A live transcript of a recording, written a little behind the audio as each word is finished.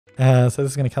So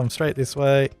this is going to come straight this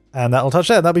way, and that'll touch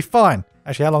there. That'll be fine.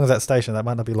 Actually, how long is that station? That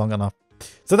might not be long enough.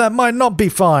 So that might not be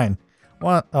fine.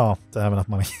 What? Oh, don't have enough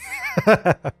money.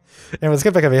 Anyway, let's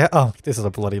get back over here. Oh, this is a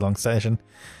bloody long station.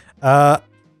 We're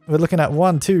looking at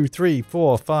 1, 2, 3,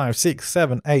 4, 5, 6,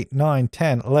 7, 8, 9,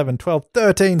 10, 11, 12,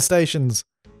 13 stations.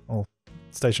 Oh,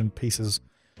 station pieces.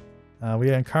 We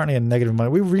are currently in negative money.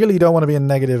 We really don't want to be in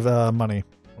negative money.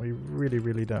 We really,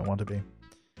 really don't want to be.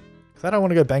 Because I don't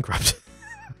want to go bankrupt.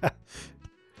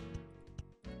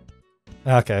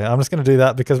 Okay, I'm just going to do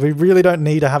that because we really don't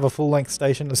need to have a full-length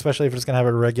station, especially if it's going to have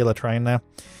a regular train now.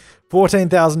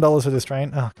 $14,000 for this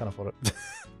train. Oh, can't afford it.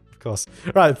 Of course.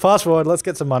 Right, fast forward. Let's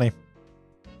get some money.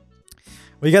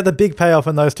 We get the big payoff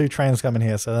when those two trains come in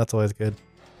here, so that's always good.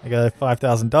 We go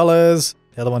 $5,000.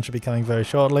 The other one should be coming very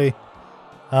shortly.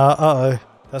 Uh-oh.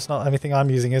 That's not anything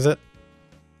I'm using, is it?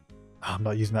 Oh, I'm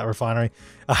not using that refinery.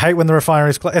 I hate when the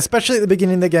refineries close, especially at the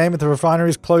beginning of the game, if the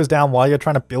refineries close down while you're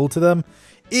trying to build to them.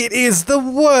 It is the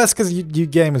worst because your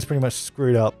game is pretty much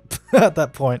screwed up at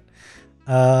that point.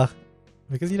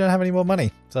 Because you don't have any more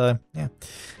money. So, yeah.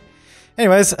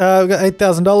 Anyways, we've got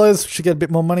 $8,000. Should get a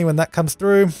bit more money when that comes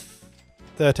through.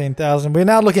 $13,000. We're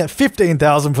now looking at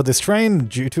 $15,000 for this train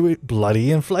due to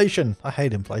bloody inflation. I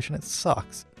hate inflation. It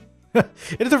sucks. It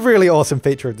is a really awesome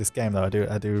feature of this game, though. I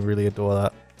do really adore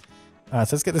that. Alright,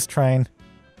 so let's get this train.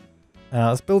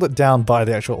 Let's build it down by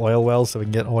the actual oil wells so we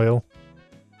can get oil.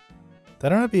 They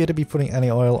don't appear to be putting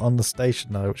any oil on the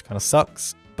station though, which kind of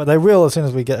sucks. But they will as soon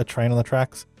as we get a train on the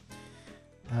tracks.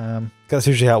 That's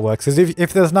usually how it works. Because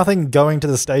if there's nothing going to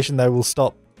the station, they will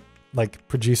stop like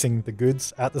producing the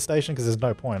goods at the station because there's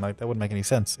no point. Like that wouldn't make any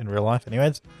sense in real life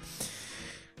anyways.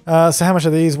 So how much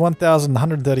are these?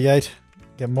 1,138.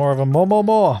 Get more of them.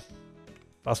 More.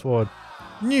 Fast forward.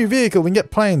 New vehicle. We can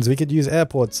get planes. We could use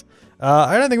airports.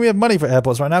 I don't think we have money for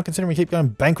airports right now, considering we keep going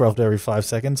bankrupt every 5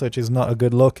 seconds, which is not a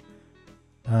good look.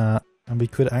 And we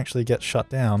could actually get shut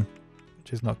down,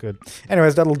 which is not good.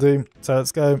 Anyways, that'll do. So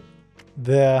let's go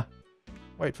there.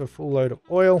 Wait for a full load of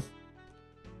oil.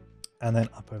 And then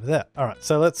up over there. Alright,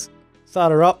 so let's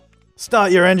start her up.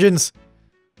 Start your engines.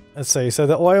 Let's see. So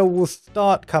the oil will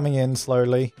start coming in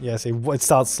slowly. Yeah, see, it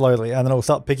starts slowly. And then it'll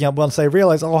start picking up once they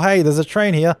realize, oh, hey, there's a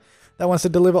train here that wants to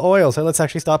deliver oil. So let's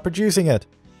actually start producing it.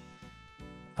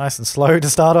 Nice and slow to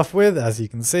start off with, as you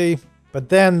can see. But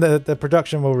then the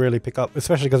production will really pick up,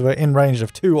 especially because we're in range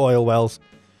of 2 oil wells.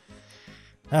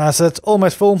 So it's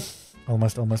almost full.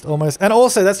 Almost. And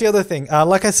also, that's the other thing.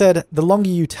 Like I said, the longer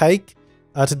you take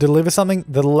to deliver something,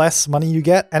 the less money you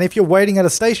get. And if you're waiting at a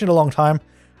station a long time,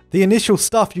 the initial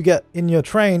stuff you get in your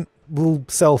train will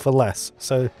sell for less.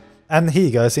 So, and here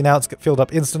you go. See, now it's filled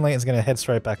up instantly. It's going to head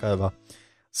straight back over.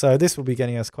 So this will be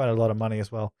getting us quite a lot of money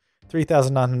as well.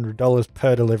 $3,900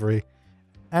 per delivery.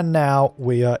 And now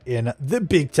we are in the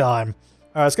big time.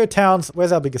 Alright, let's go towns.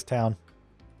 Where's our biggest town?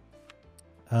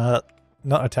 Not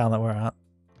a town that we're at.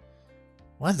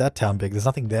 Why is that town big? There's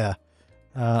nothing there.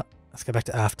 Let's go back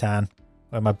to Aftan,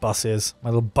 where my bus is. My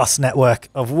little bus network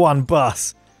of 1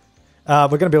 bus. We're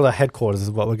going to build our headquarters is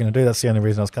what we're going to do. That's the only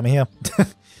reason I was coming here.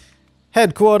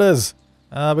 Headquarters.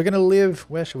 We're going to live...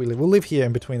 Where should we live? We'll live here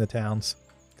in between the towns.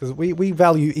 Because we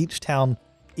value each town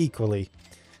equally.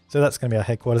 So that's going to be our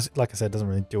headquarters. Like I said, it doesn't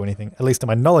really do anything. At least to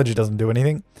my knowledge, it doesn't do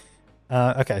anything.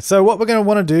 Okay, so what we're going to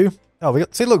want to do... Oh,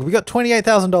 see, look, we got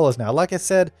 $28,000 now. Like I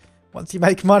said, once you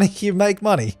make money, you make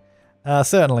money.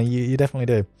 Certainly, you definitely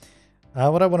do.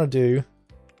 What I want to do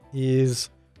is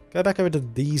go back over to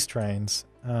these trains.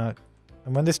 And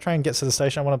when this train gets to the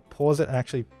station, I want to pause it and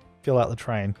actually fill out the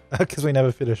train. Because we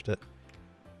never finished it.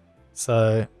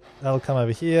 So that'll come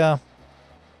over here.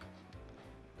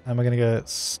 And we're going to go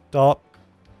stop.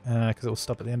 Because it will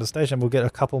stop at the end of the station. We'll get a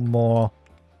couple more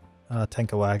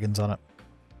tanker wagons on it.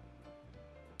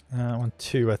 1,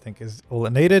 2 I think is all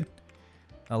it needed.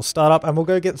 I'll start up and we'll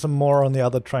go get some more on the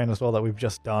other train as well that we've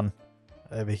just done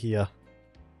over here.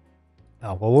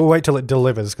 Oh, well, we'll wait till it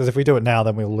delivers because if we do it now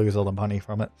then we'll lose all the money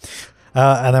from it.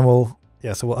 And then we'll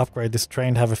upgrade this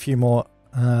train to have a few more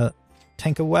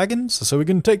tanker wagons so we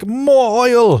can take more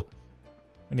oil.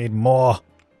 We need more.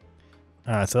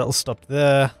 Alright, so that'll stop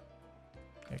there.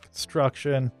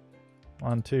 Construction.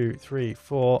 1, 2, 3,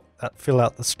 4. That fill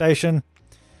out the station.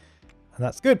 And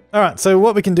that's good. Alright, so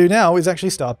what we can do now is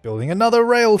actually start building another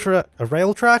rail track. A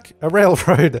rail track? A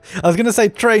railroad. I was going to say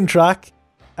train track.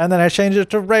 And then I changed it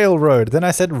to railroad. Then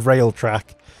I said rail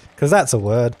track. Because that's a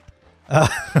word.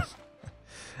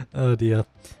 Oh dear.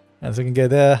 And so we can go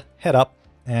there, head up,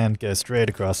 and go straight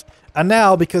across. And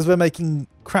now, because we're making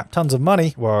crap tons of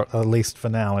money, well, at least for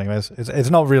now anyways, it's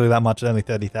not really that much, only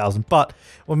 30,000, but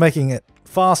we're making it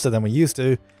faster than we used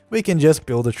to. we can just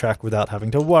build a track without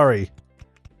having to worry.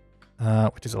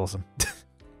 Which is awesome.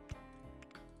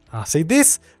 See,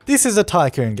 this is a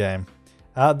Tycoon game.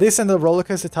 This and the Roller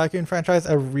Coaster Tycoon franchise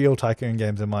are real Tycoon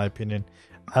games in my opinion.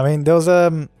 I mean, there was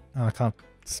oh, I can't,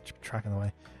 stupid track in the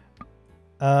way.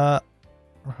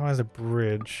 Where's a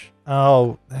bridge?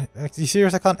 Oh, are you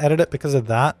serious? I can't edit it because of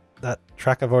that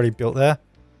track I've already built there?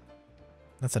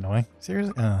 That's annoying.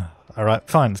 Seriously? Alright,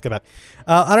 fine, let's go back.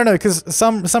 I don't know, because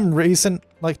some recent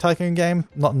like Tycoon game,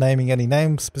 not naming any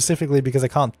names specifically because I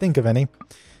can't think of any.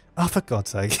 Oh, for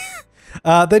God's sake.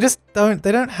 They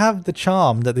don't have the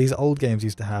charm that these old games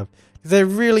used to have. There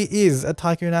really is a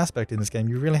Tycoon aspect in this game.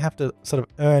 You really have to sort of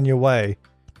earn your way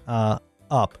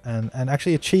up and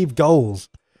actually achieve goals.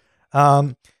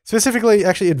 Specifically,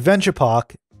 actually, Adventure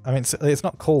Park. I mean, it's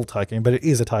not called Tycoon, but it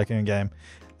is a Tycoon game.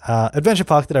 Adventure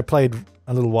Park that I played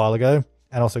a little while ago,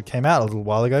 and also came out a little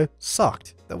while ago,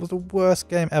 sucked. That was the worst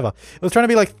game ever. It was trying to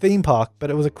be like Theme Park, but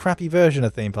it was a crappy version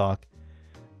of Theme Park.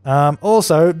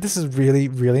 Also, this is really,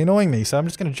 really annoying me, so I'm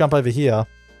just going to jump over here.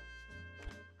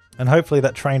 And hopefully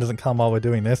that train doesn't come while we're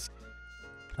doing this.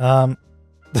 Because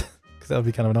that would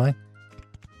be kind of annoying.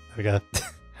 There we go.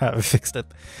 Alright, we fixed it.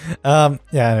 Yeah,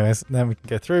 anyways, then we can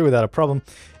go through without a problem.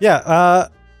 Yeah,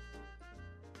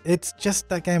 it's just,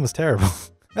 that game was terrible.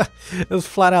 It was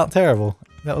flat out terrible.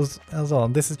 That was all.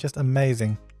 This is just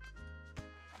amazing.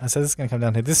 And so this is going to come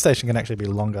down here. This station can actually be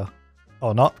longer.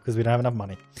 Or not, because we don't have enough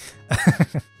money.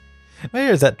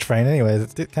 Where is that train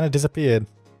anyways? It kind of disappeared.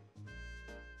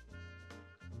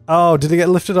 Oh, did it get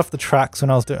lifted off the tracks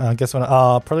when I was doing... I guess when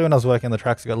probably when I was working on the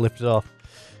tracks it got lifted off.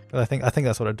 But I think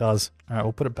that's what it does. Alright,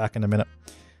 we'll put it back in a minute.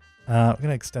 We're going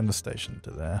to extend the station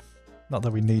to there. Not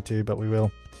that we need to, but we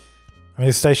will. I mean,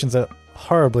 these stations are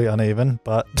horribly uneven,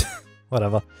 but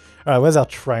whatever. Alright, where's our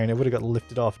train? It would have got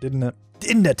lifted off, didn't it?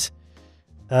 Didn't it?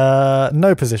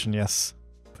 No position, yes.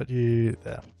 Put you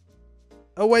there.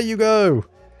 Away you go!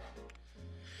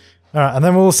 Alright, and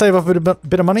then we'll save up a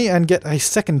bit of money and get a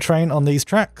second train on these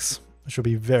tracks. Which will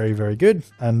be very, very good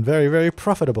and very, very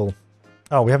profitable.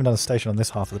 Oh, we haven't done a station on this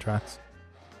half of the tracks.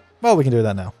 Well, we can do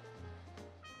that now.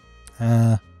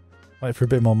 Wait for a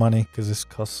bit more money, because this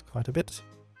costs quite a bit.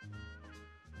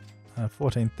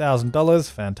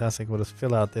 $14,000. Fantastic. We'll just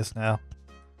fill out this now.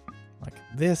 Like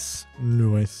this.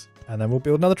 Nice. And then we'll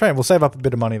build another train. We'll save up a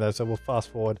bit of money, though, so we'll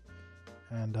fast forward.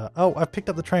 And, oh, I've picked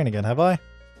up the train again, have I?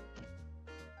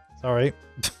 Sorry.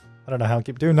 I don't know how I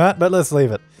keep doing that, but let's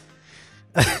leave it.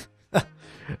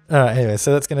 Alright, anyway,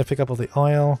 so that's going to pick up all the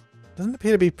oil. Doesn't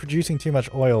appear to be producing too much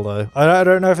oil, though. I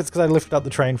don't know if it's because I lifted up the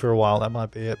train for a while. That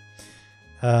might be it.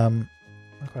 Not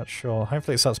quite sure.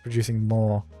 Hopefully it starts producing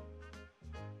more.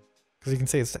 Because you can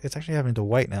see it's actually having to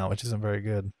wait now, which isn't very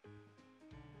good.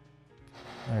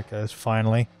 There it goes,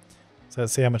 finally. So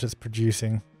let's see how much it's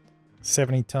producing.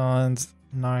 70 tons,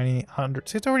 90, 100.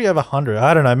 See, it's already over 100.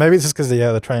 I don't know. Maybe it's just because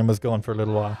the train was gone for a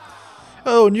little while.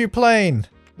 Oh, new plane!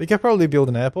 We could probably build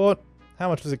an airport. How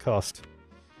much does it cost?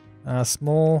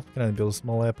 Small. You can only build a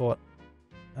small airport.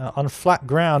 On flat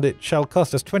ground, it shall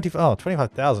cost us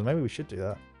 25,000. Maybe we should do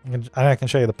that. I can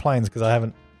show you the planes because I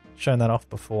haven't shown that off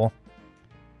before.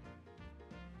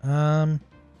 I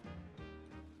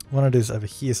want to do this over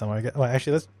here somewhere. Oh,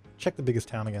 actually, let's check the biggest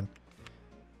town again.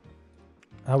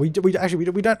 We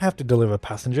don't have to deliver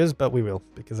passengers, but we will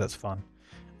because that's fun.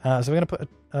 So we're going to put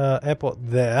an airport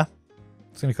there.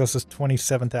 It's going to cost us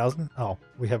 27,000. Oh,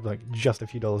 we have like just a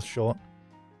few dollars short.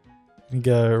 We can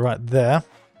go right there.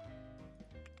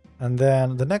 And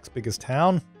then the next biggest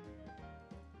town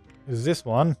is this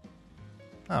one.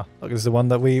 Oh, look, this is the one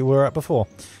that we were at before.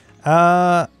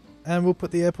 And we'll put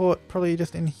the airport probably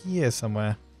just in here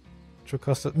somewhere. Which will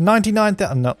cost us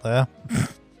 99,000. Not there.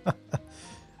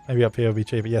 Maybe up here will be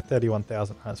cheaper. Yeah,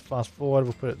 31,000. Let's fast forward.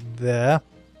 We'll put it there.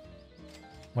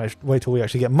 Wait till we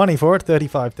actually get money for it.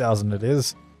 35,000 it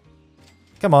is.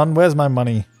 Come on, where's my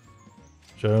money?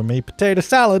 Show me potato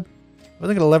salad. I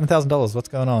think at $11,000. What's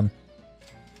going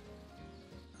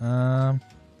on?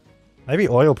 Maybe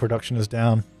oil production is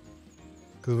down.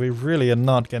 Because we really are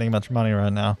not getting much money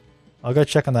right now. I'll go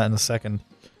check on that in a second.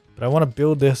 But I want to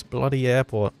build this bloody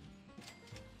airport.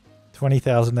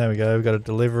 20,000, there we go. We've got a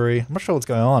delivery. I'm not sure what's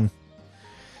going on.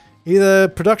 Either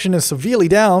production is severely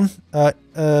down,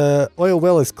 oil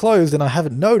well is closed and I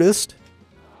haven't noticed.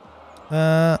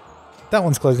 That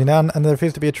one's closing down and there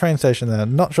appears to be a train station there.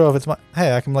 Not sure if it's my...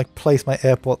 Hey, I can like place my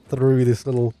airport through this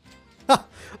little... Ha!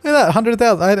 Look at that,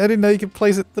 100,000. I didn't know you could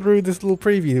place it through this little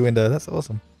preview window. That's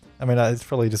awesome. I mean, it's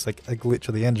probably just like a glitch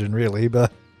of the engine really,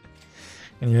 but...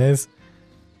 Anyways.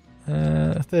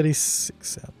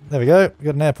 36. There we go. We've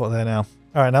got an airport there now.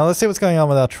 Alright, now let's see what's going on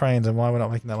with our trains and why we're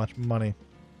not making that much money.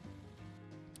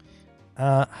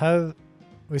 Have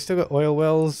we still got oil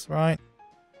wells, right?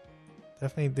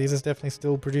 Definitely, these is definitely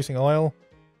still producing oil.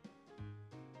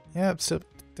 Yeah, still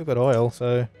got oil,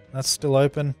 so that's still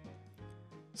open.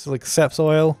 Still accepts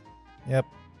oil. Yep.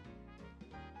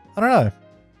 I don't know.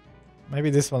 Maybe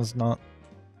this one's not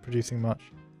producing much.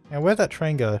 Now, where'd that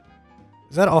train go?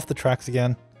 Is that off the tracks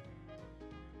again?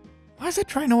 Why is that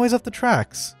train always off the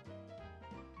tracks?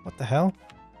 What the hell?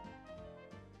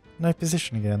 No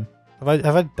position again.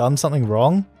 Have I done something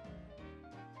wrong?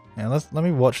 Yeah, let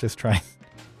me watch this train.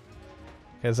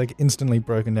 Okay, it's like instantly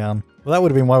broken down. Well, that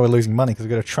would have been why we're losing money, because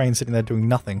we've got a train sitting there doing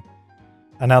nothing.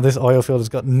 And now this oil field has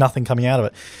got nothing coming out of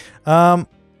it.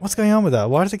 What's going on with that?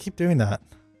 Why does it keep doing that?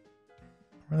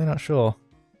 I'm really not sure.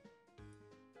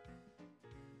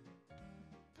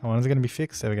 Come on, is it going to be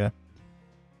fixed? There we go.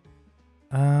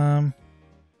 Alright,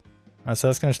 so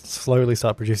that's going to slowly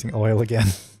start producing oil again.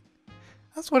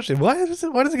 Let's watch it. Why does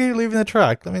it keep leaving the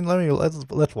track?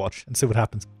 Let's watch and see what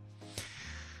happens.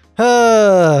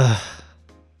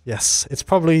 Yes, it's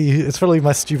probably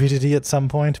my stupidity at some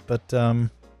point, but right,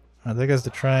 there goes the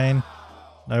train.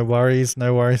 No worries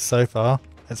so far.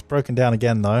 It's broken down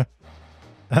again though.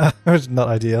 Which is not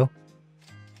ideal.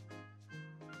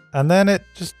 And then it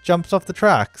just jumps off the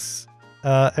tracks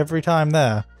every time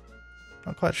there.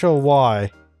 Not quite sure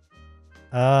why.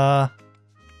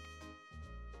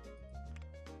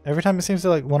 Every time it seems to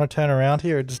like want to turn around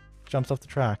here, it just jumps off the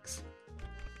tracks.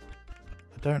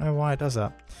 I don't know why it does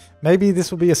that. Maybe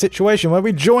this will be a situation where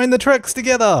we join the tracks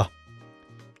together.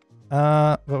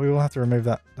 But we will have to remove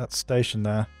that station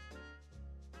there.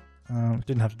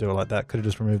 Didn't have to do it like that. Could have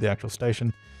just removed the actual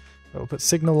station. But we'll put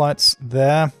signal lights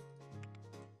there.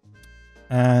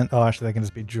 And, oh, actually they can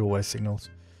just be dual-way signals.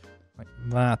 Like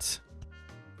that.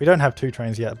 We don't have 2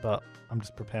 trains yet, but I'm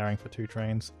just preparing for 2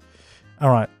 trains.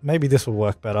 Alright, maybe this will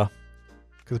work better.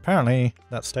 Because apparently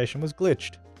that station was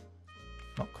glitched.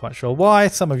 Not quite sure why.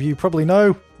 Some of you probably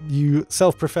know. You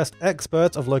self-professed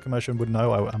experts of Locomotion would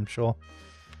know, I'm sure.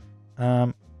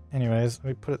 Anyways,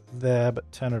 we put it there,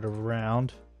 but turn it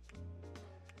around.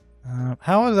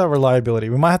 How is our reliability?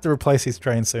 We might have to replace these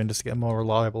trains soon just to get more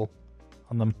reliable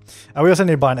on them. We also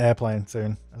need to buy an airplane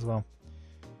soon as well.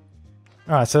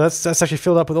 Alright, so that's actually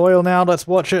filled up with oil now. Let's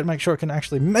watch it, make sure it can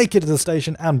actually make it to the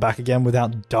station and back again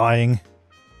without dying.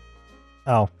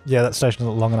 Oh, yeah, that station's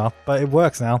not long enough, but it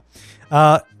works now.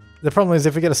 The problem is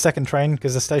if we get a second train,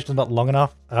 because the station's not long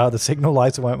enough, the signal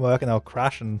lights won't work and they'll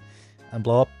crash and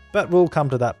blow up. But we'll come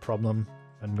to that problem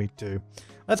when we do.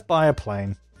 Let's buy a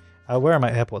plane. Where are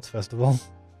my airports, first of all?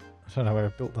 I don't know where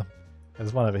I've built them.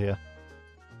 There's one over here.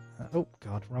 Oh,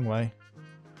 God, wrong way.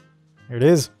 Here it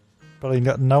is. Probably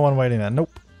got no one waiting there.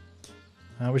 Nope.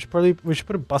 We should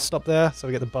put a bus stop there so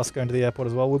we get the bus going to the airport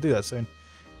as well. We'll do that soon.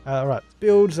 Alright, let's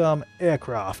build some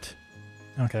aircraft.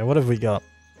 Okay, what have we got?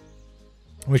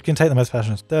 Which can take the most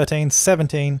passengers. 13,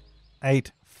 17,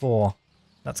 8, 4.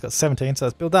 That's got 17, so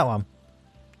let's build that one.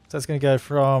 So it's going to go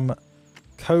from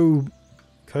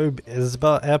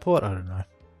Kobe-Isba Airport. I don't know.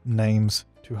 Names.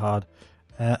 Too hard.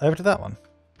 Over to that one.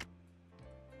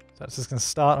 So it's just going to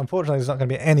start. Unfortunately, there's not going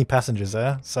to be any passengers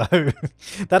there. So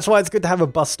that's why it's good to have a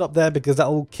bus stop there, because that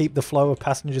will keep the flow of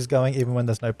passengers going even when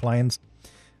there's no planes.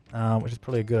 Which is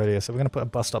probably a good idea. So we're going to put a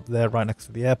bus stop there right next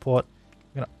to the airport.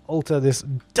 We're going to alter this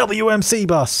WMC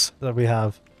bus that we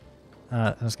have.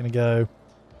 And it's going to go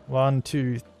 1,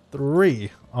 2,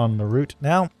 3 on the route.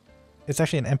 Now, it's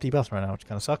actually an empty bus right now, which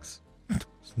kind of sucks. There's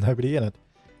nobody in it.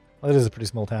 Well, it is a pretty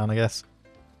small town, I guess.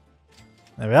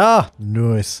 There we are.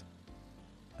 Nice.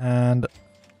 And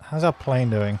how's our plane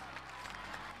doing?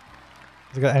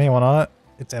 Has it got anyone on it?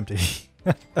 It's empty.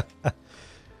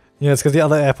 Yeah, it's because the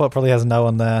other airport probably has no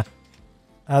one there.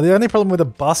 The only problem with a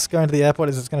bus going to the airport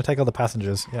is it's going to take all the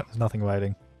passengers. Yep, there's nothing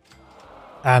waiting.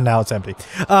 And now it's empty.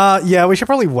 Yeah, we should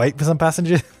probably wait for some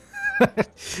passengers.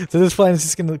 So this plane is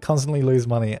just going to constantly lose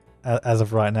money as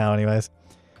of right now anyways.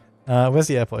 Where's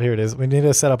the airport? Here it is. We need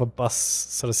to set up a bus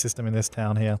sort of system in this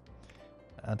town here.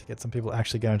 To get some people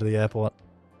actually going to the airport.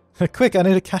 Quick, I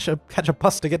need to catch a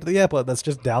bus to get to the airport that's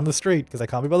just down the street because I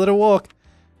can't be bothered to walk.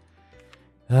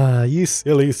 You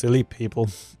silly, silly people.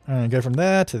 Go from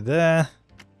there to there.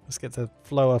 Let's get the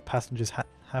flow of passengers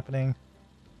happening.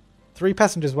 3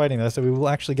 passengers waiting though, so we will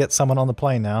actually get someone on the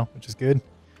plane now, which is good.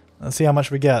 Let's see how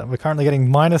much we get. We're currently getting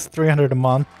minus 300 a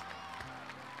month.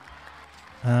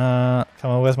 Come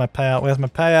on, where's my payout? Where's my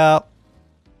payout?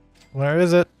 Where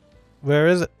is it? Where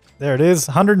is it? There it is.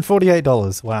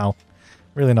 $148. Wow.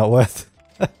 Really not worth.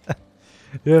 Do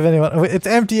you have anyone? It's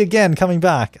empty again, coming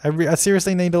back. I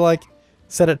seriously need to like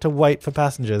set it to wait for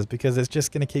passengers because it's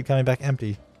just going to keep coming back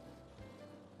empty.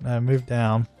 No, move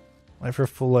down. Wait for a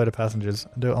full load of passengers.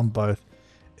 Do it on both.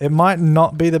 It might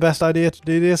not be the best idea to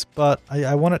do this, but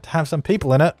I want it to have some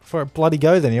people in it before it bloody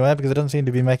goes anywhere, because it doesn't seem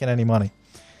to be making any money.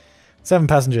 7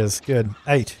 passengers. Good.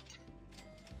 8.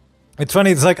 It's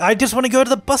funny. It's like, I just want to go to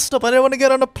the bus stop. I don't want to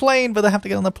get on a plane, but I have to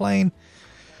get on the plane.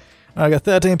 All right, I got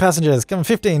 13 passengers. Come on,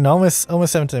 15. Almost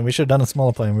 17. We should have done a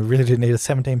smaller plane. We really did need a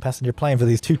 17-passenger plane for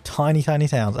these 2 tiny, tiny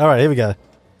towns. All right, here we go.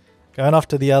 Going off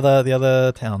to the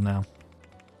other town now.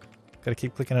 Got to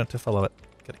keep clicking it to follow it.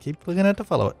 Got to keep clicking it to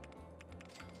follow it.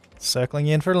 Circling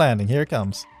in for a landing. Here it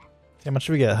comes. How much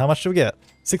do we get? How much do we get?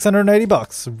 680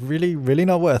 bucks. Really, really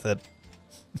not worth it.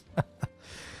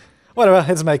 Whatever.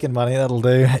 It's making money. That'll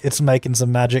do. It's making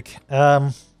some magic.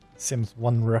 Sims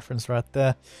 1 reference right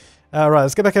there. Right,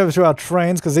 let's get back over to our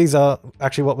trains, because these are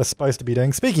actually what we're supposed to be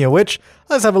doing. Speaking of which,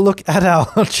 let's have a look at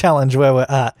our challenge where we're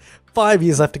at. 5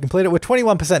 years left to complete it. We're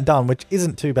 21% done, which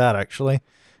isn't too bad, actually.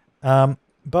 But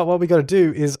what we got to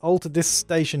do is alter this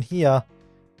station here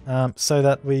so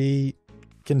that we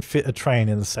can fit a train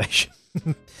in the station.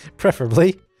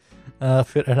 Preferably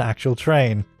fit an actual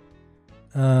train.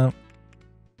 Oh,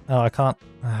 I can't.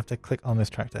 I have to click on this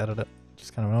track to edit it, which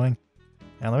is kind of annoying.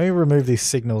 Now, let me remove these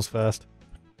signals first,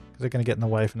 they're going to get in the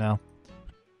way for now.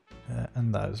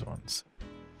 And those ones.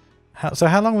 So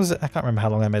how long was it? I can't remember how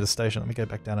long I made the station. Let me go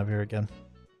back down over here again.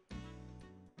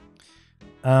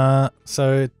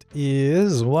 So it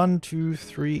is 1, 2,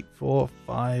 3, 4,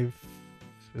 5.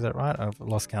 Is that right? I've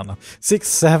lost count now. 6,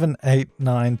 7, 8,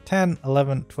 9, 10,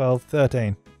 11, 12,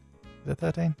 13. Is it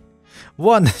 13?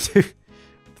 1, 2,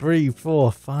 3,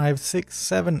 4, 5, 6,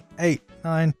 7, 8,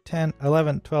 9, 10,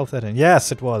 11, 12, 13.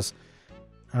 Yes, it was.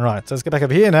 Alright, so let's get back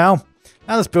over here now.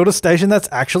 Now let's build a station that's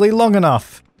actually long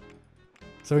enough.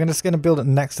 So we're just going to build it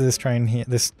next to this train here,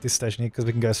 this station here, because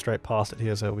we can go straight past it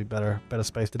here, so it'll be better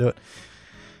space to do it.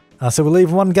 So we'll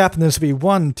leave one gap, and this will be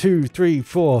 1, 2, 3,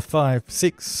 4, 5,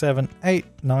 6, 7, 8,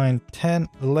 9, 10,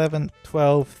 11,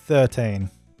 12, 13.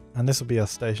 And this will be our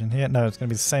station here. No, it's going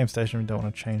to be the same station. We don't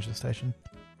want to change the station.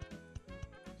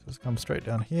 So let's come straight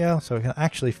down here, so we can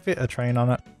actually fit a train on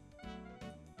it.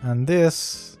 And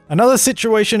this... Another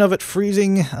situation of it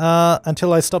freezing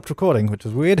until I stopped recording, which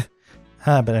was weird.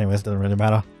 But anyways, it doesn't really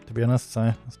matter, to be honest,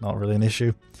 so it's not really an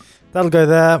issue. That'll go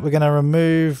there. We're going to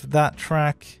remove that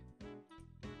track.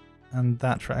 And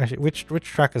that track. Actually, which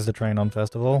track is the train on,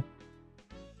 first of all?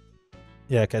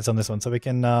 Yeah, okay, it's on this one. So we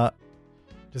can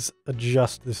just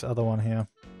adjust this other one here.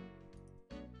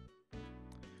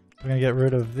 We're going to get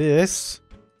rid of this.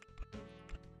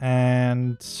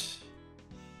 And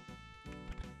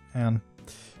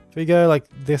if we go like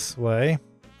this way,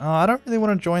 I don't really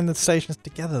want to join the stations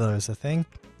together though, is the thing.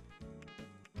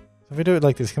 So if we do it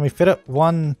like this, can we fit it?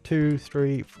 1, 2,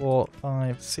 3, 4,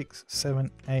 5, 6,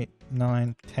 7, 8,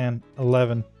 9, 10,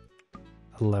 11.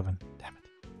 11. Damn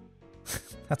it.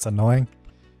 That's annoying.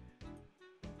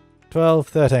 12,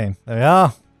 13. There we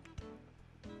are.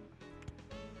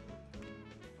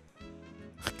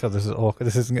 God, this is awkward.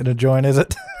 This isn't going to join, is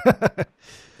it?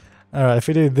 Alright, if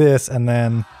we do this and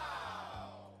then...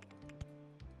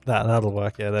 That'll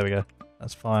work. Yeah, there we go.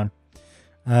 That's fine.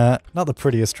 Not the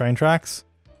prettiest train tracks,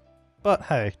 but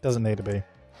hey, doesn't need to be.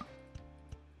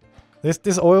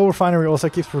 This oil refinery also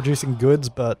keeps producing goods,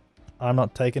 but I'm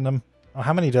not taking them. Oh,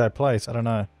 how many did I place? I don't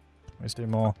know. Let's do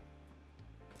more.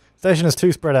 Station is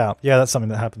too spread out. Yeah, that's something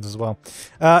that happens as well.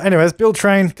 Anyways, build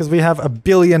train, because we have $1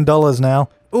 billion now.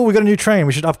 Oh, we got a new train.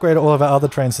 We should upgrade all of our other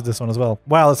trains to this one as well.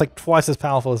 Wow, it's like twice as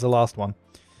powerful as the last one.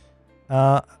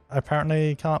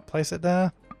 Apparently can't place it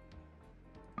there.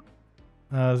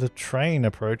 There's a train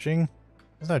approaching.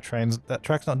 There's no trains. That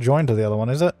track's not joined to the other one,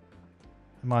 is it?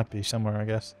 It might be somewhere, I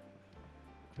guess.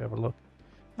 If we have a look.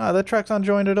 No, that track's not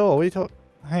joined at all. We talk.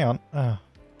 Hang on.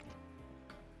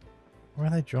 Where are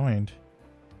they joined?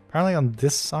 Apparently on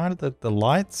this side of the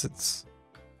lights, it's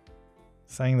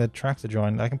saying the tracks are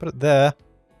joined. I can put it there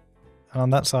and on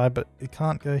that side, but it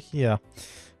can't go here.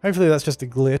 Hopefully that's just a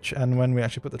glitch, and when we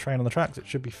actually put the train on the tracks, it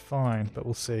should be fine, but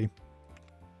we'll see.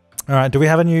 Alright, do we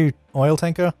have a new oil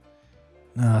tanker?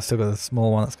 No, I still got a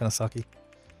small one. That's kind of sucky.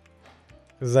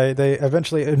 Because they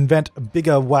eventually invent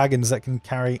bigger wagons that can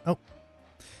carry... Oh,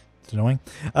 it's annoying.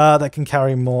 That can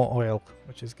carry more oil,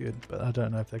 which is good. But I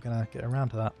don't know if they're going to get around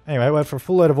to that. Anyway, wait for a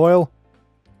full load of oil.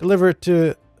 Deliver it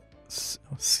to...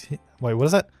 Wait, what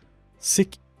is that?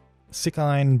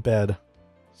 Sickine bed.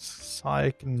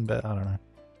 Sykin bed. I don't know.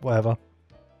 Whatever.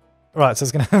 Right, so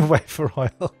it's going to wait for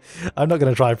oil. I'm not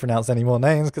going to try to pronounce any more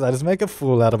names because I just make a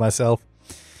fool out of myself.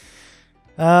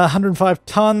 105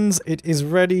 tons. It is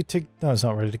ready to... No, it's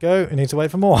not ready to go. It needs to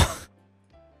wait for more.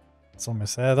 It's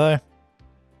almost there, though.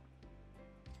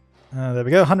 There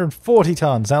we go. 140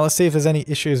 tons. Now let's see if there's any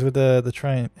issues with the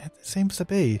train. It seems to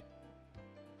be.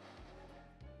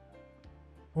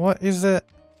 What is it?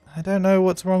 I don't know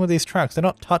what's wrong with these tracks. They're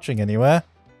not touching anywhere.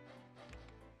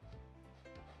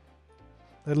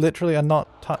 They literally are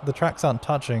not, the tracks aren't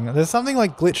touching. There's something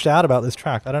like glitched out about this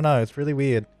track. I don't know, it's really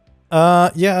weird.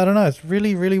 Yeah, I don't know, it's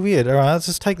really, really weird. Alright, let's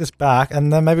just take this back,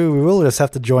 and then maybe we will just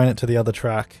have to join it to the other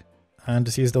track. And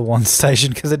just use the one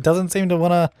station, because it doesn't seem to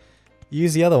want to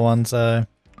use the other one, so...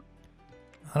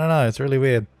 I don't know, it's really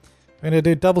weird. We're going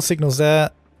to do double signals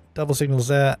there,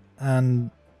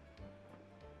 and...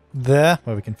 there,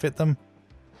 where we can fit them.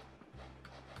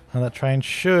 And that train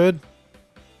should...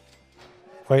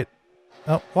 Wait.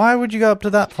 Oh, why would you go up to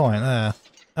that point? There.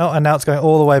 Oh, and now it's going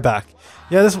all the way back.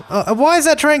 Yeah, this... why is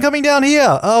that train coming down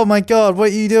here? Oh my god, what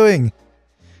are you doing?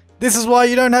 This is why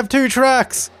you don't have two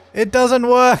tracks! It doesn't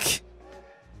work!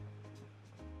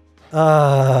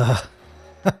 I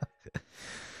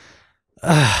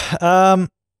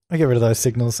get rid of those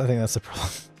signals. I think that's the problem.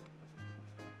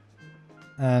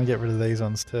 And get rid of these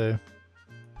ones too.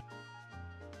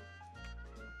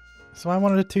 So I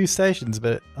wanted two stations,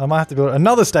 but I might have to build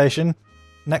another station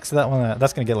next to that one there.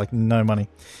 That's going to get like no money.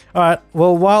 Alright,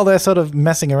 well while they're sort of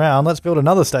messing around, let's build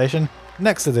another station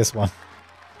next to this one.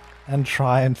 And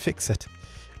try and fix it.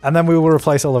 And then we will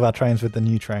replace all of our trains with the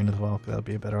new train as well, because that'll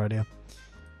be a better idea.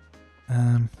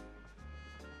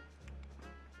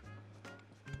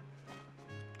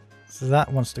 So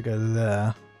that wants to go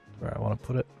there, where I want to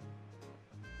put it.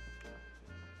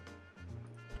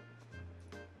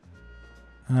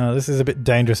 This is a bit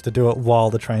dangerous to do it while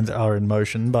the trains are in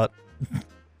motion, but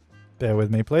bear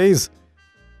with me, please.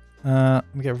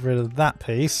 Let me get rid of that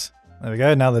piece. There we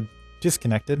go, now they're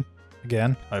disconnected.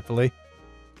 Again, hopefully.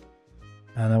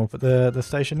 And then we'll put the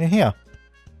station in here.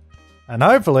 And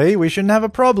hopefully we shouldn't have a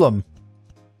problem.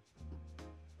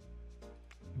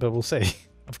 But we'll see.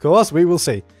 Of course, we will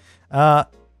see.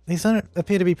 These don't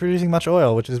appear to be producing much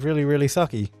oil, which is really, really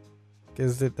sucky.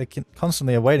 Because they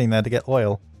constantly are waiting there to get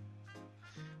oil.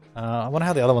 I wonder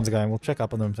how the other ones are going. We'll check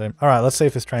up on them soon. Alright, let's see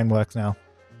if this train works now.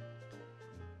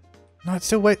 No, it's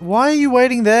still wait. Why are you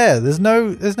waiting there? There's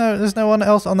no one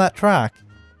else on that track.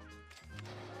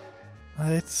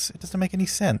 It doesn't make any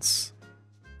sense.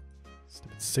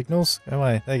 Stupid signals. Go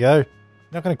away. There you go. You're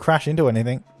not going to crash into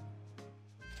anything.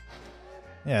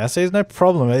 Yeah, see, there's no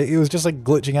problem. It was just like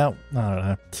glitching out.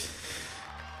 I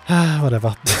don't know.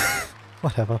 Whatever.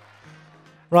 Whatever.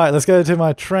 Right, let's go to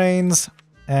my trains.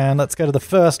 And let's go to the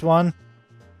first one.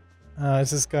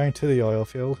 Is this going to the oil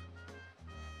field?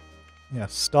 Yeah,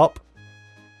 stop.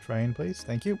 Train, please.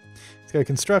 Thank you. Let's go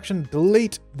construction.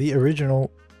 Delete the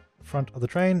original front of the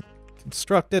train.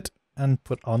 Construct it. And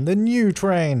put on the new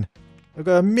train. It'll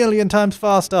go 1,000,000 times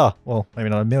faster. Well, maybe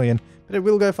not 1,000,000. But it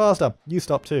will go faster. You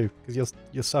stop too. Because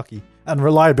you're sucky. And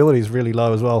reliability is really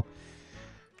low as well.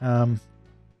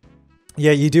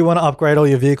 Yeah, you do want to upgrade all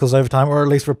your vehicles over time, or at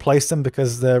least replace them,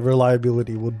 because their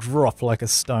reliability will drop like a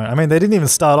stone. I mean, they didn't even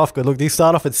start off good. Look, these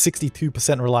start off at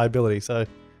 62% reliability, so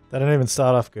they don't even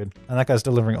start off good. And that guy's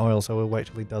delivering oil, so we'll wait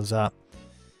till he does that.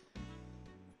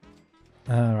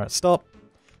 Alright, stop.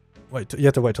 Wait, you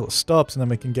have to wait till it stops, and then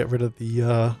we can get rid of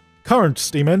the current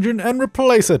steam engine and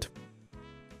replace it.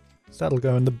 So that'll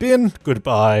go in the bin.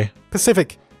 Goodbye.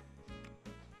 Pacific.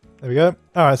 There we go.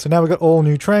 Alright, so now we've got all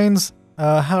new trains.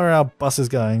 How are our buses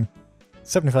going?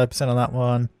 75% on that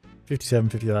one. 57,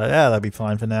 59. Yeah, that'll be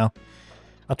fine for now.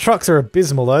 Our trucks are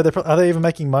abysmal though. Are they even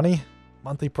making money?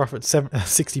 Monthly profit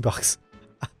 60 bucks.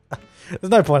 There's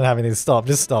no point in having these stop.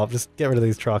 Just stop. Just get rid of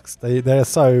these trucks. They're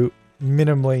so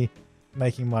minimally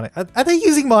making money. Are they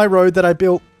using my road that I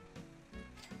built?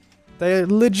 They're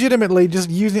legitimately just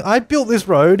using... I built this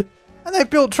road and they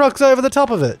built trucks over the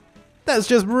top of it. That's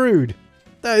just rude.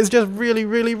 That is just really,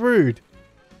 really rude.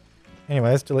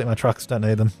 Anyways, delete my trucks, don't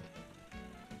need them.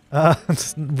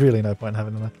 There's really no point in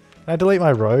having them there. Can I delete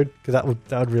my road? Because that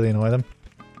would really annoy them.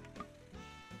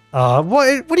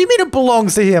 What do you mean it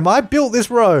belongs to him? I built this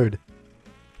road!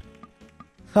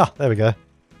 Ha, there we go.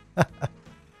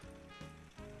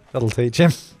 That'll teach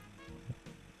him.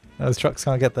 Those trucks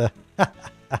can't get there.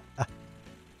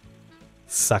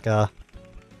 Sucker.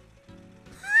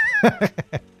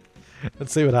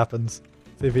 Let's see what happens.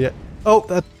 See if he... Oh,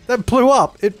 that blew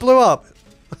up! It blew up!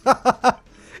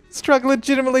 This truck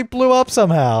legitimately blew up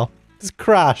somehow. Just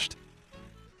crashed.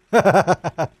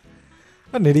 What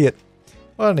an idiot.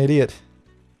 What an idiot.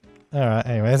 Alright,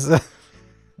 anyways.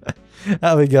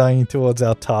 Are we going towards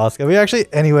our task? Are we actually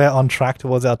anywhere on track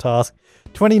towards our task?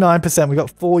 29%. We've got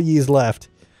 4 years left.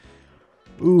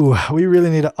 Ooh, we really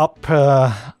need to up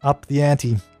the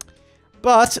ante.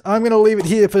 But I'm going to leave it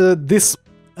here for this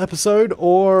episode,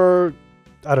 or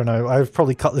I don't know. I've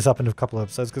probably cut this up into a couple of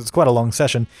episodes because it's quite a long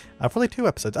session. Probably 2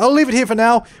 episodes. I'll leave it here for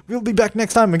now. We'll be back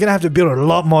next time. We're going to have to build a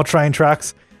lot more train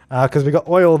tracks because we got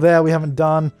oil there we haven't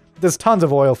done. There's tons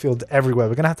of oil fields everywhere.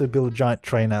 We're going to have to build a giant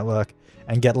train network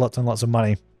and get lots and lots of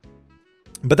money.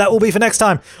 But that will be for next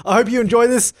time. I hope you enjoy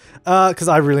this because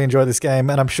I really enjoy this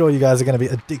game and I'm sure you guys are going to be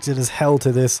addicted as hell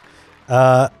to this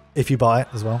if you buy it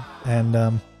as well.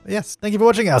 And yes, thank you for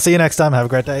watching. I'll see you next time. Have a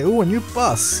great day. Ooh, a new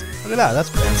bus. Look at that. That's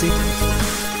fancy.